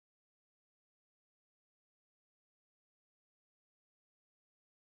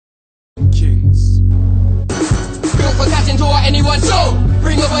Kings. Built for catching to anyone show.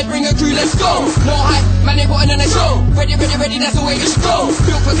 Bring a boy, bring a crew, let's go. No hype, man, they putting on a show. Ready, ready, ready, that's the way it should go.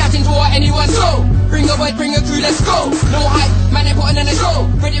 Built for catching to anyone show. Bring a boy, bring a crew, let's go. No hype, man, they putting on a show.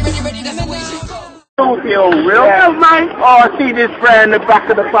 Ready, ready, ready, that's the way it should go. Don't feel real, man. Oh, I see this friend in the back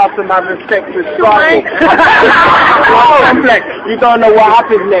of the bus and having sex with Scarlet. Complex. You don't know what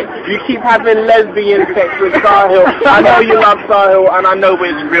happens next. You keep having lesbian sex with Sahil. I know you love Sahil and I know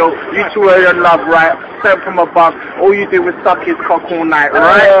it's real. You two are in love, right? Sent from above. All you do is suck his cock all night,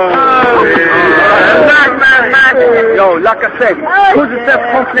 right? Man. Yo, like I said, who's the Self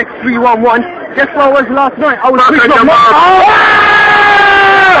Complex 311? Guess what I was last night? I was with my mom.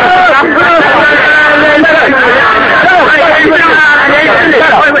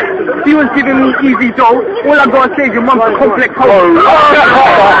 She was giving me easy dough. All I gotta say is your mum's a complex hoe.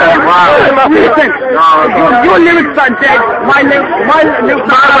 Your lyrics are dead. My lyrics are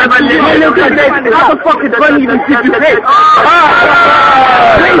dead. How the fuck is Bunny even give you head?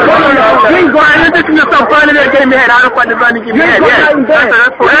 Please go and listen to yourself burning that game in your head. How the fuck does Bunny give you head?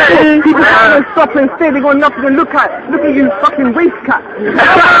 People don't stop and stay. They got nothing to look at. Look at you fucking waste cat.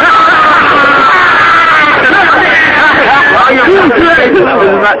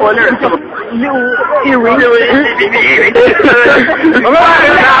 Little earring.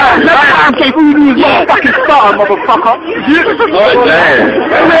 Okay, who you need fucking starter, motherfucker?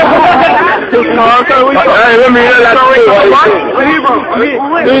 Hey, let me hear that.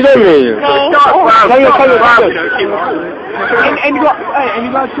 And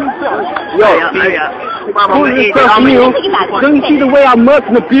you got two films. Yo, don't you see the way I murk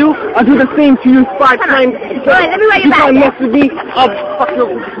Nabil? I do the same to you 5 times. You can't mess with me. I'll fuck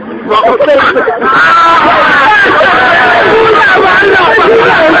you.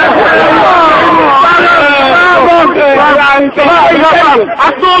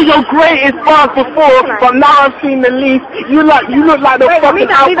 I saw your greatest bars before, but now I've seen the least. You look like the fucking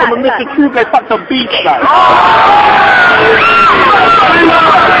album of Mr. Trueblood such a beach guy.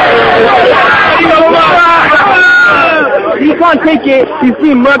 You can't take it. He's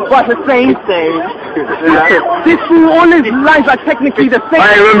being murked by the same thing. This fool, all his lines are technically the same. I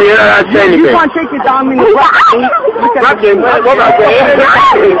remember you not saying anything. You can't take it down in the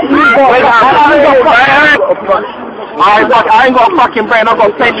I ain't got a fucking brain, I've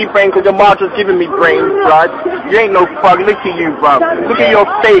got plenty of brain because your mom just giving me brains, bruh. You ain't no fuck, look at you, bruh. Look at your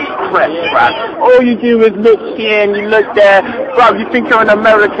face crest, bruh. All you do is look here and you look there, bruh, you think you're an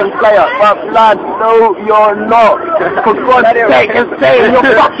American player, but blood, no, you're not. For God's sake, and say you're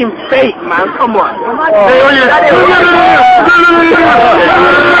fucking fake, man, come on.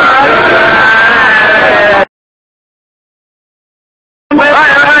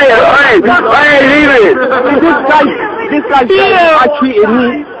 Hey, leave it! This guy I treated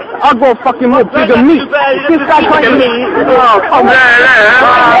me. I go fucking more bigger meat. This guy treated me. Oh, come on.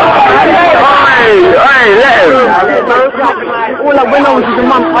 All I went on was the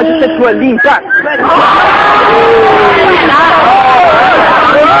mum. I just said to her, lean back.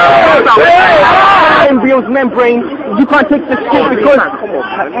 Embryo's membrane. You can't take the shit because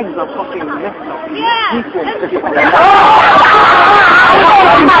her eggs are fucking messed up.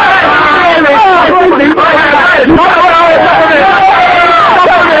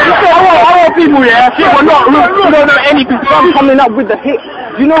 People, yeah, people not rude, you don't know anything. I'm coming up with the hit.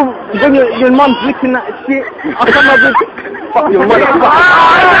 You know when your mom's licking that shit, I come up with fuck your motherfucker.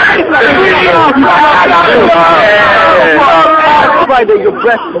 Friday, your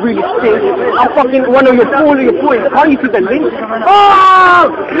breath really stinks. I'm fucking one of your points. Can't you see the link? Oh!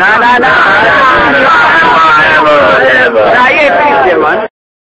 Nah, you ain't finished yet, man.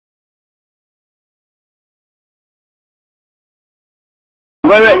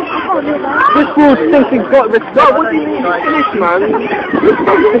 Wait. This fool thinks he's got respect. What do you mean? Finish, man.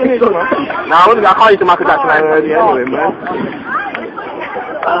 Nah, I can't use the Michael Jackson anyway, man.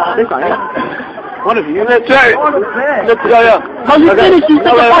 This guy, one of you. Let's go. How you finish? You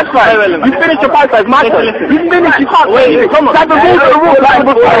said your 5-5. You finished your 5-5. My turn. You finished. You can't wait. Come on. That's the rule.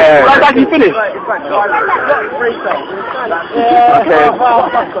 Like you finished.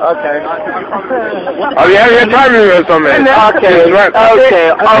 Okay. Oh, yeah, you're timing or something. Okay. Over.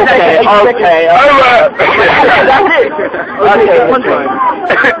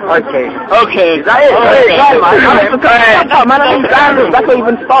 Okay. Is that it? That's not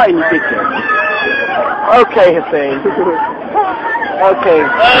even starting, you bitch. Okay, Hussein. Okay.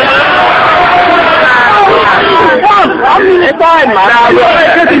 It's fine, man.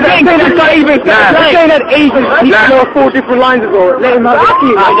 He's saying that Asians know 4 different lines ago. Let him have a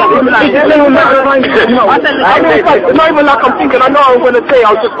few. Let him have a line. It's not even like I'm thinking, I know what I'm going to say.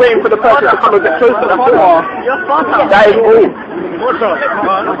 I was just waiting for the person to come a bit closer. That's all. That is all. That's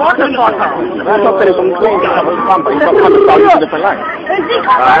not funny from the screen. He's got 100,000 different lines.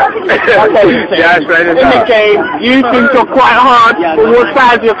 Okay. In the game, you think you're quite hard, but what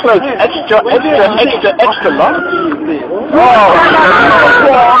size of your clothes? Extra long? Oh.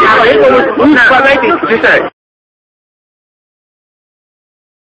 Who's that lady? What did you say?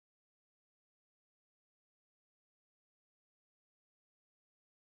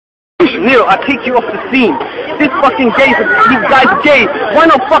 Neil, I take you off the scene. This fucking gay, these guys are gay. Why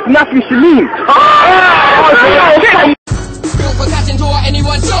not fuck Matthew Salim? Built for catching to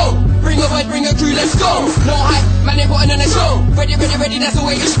anyone show. Bring a boy, bring a crew, let's go. No hype, man, they putting on a show. Ready, that's the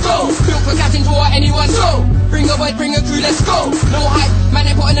way you should go. Built for catching to anyone show. Bring a boy, bring a crew, let's go. No hype, man,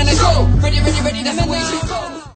 they putting on a show. Ready, that's the way you should go.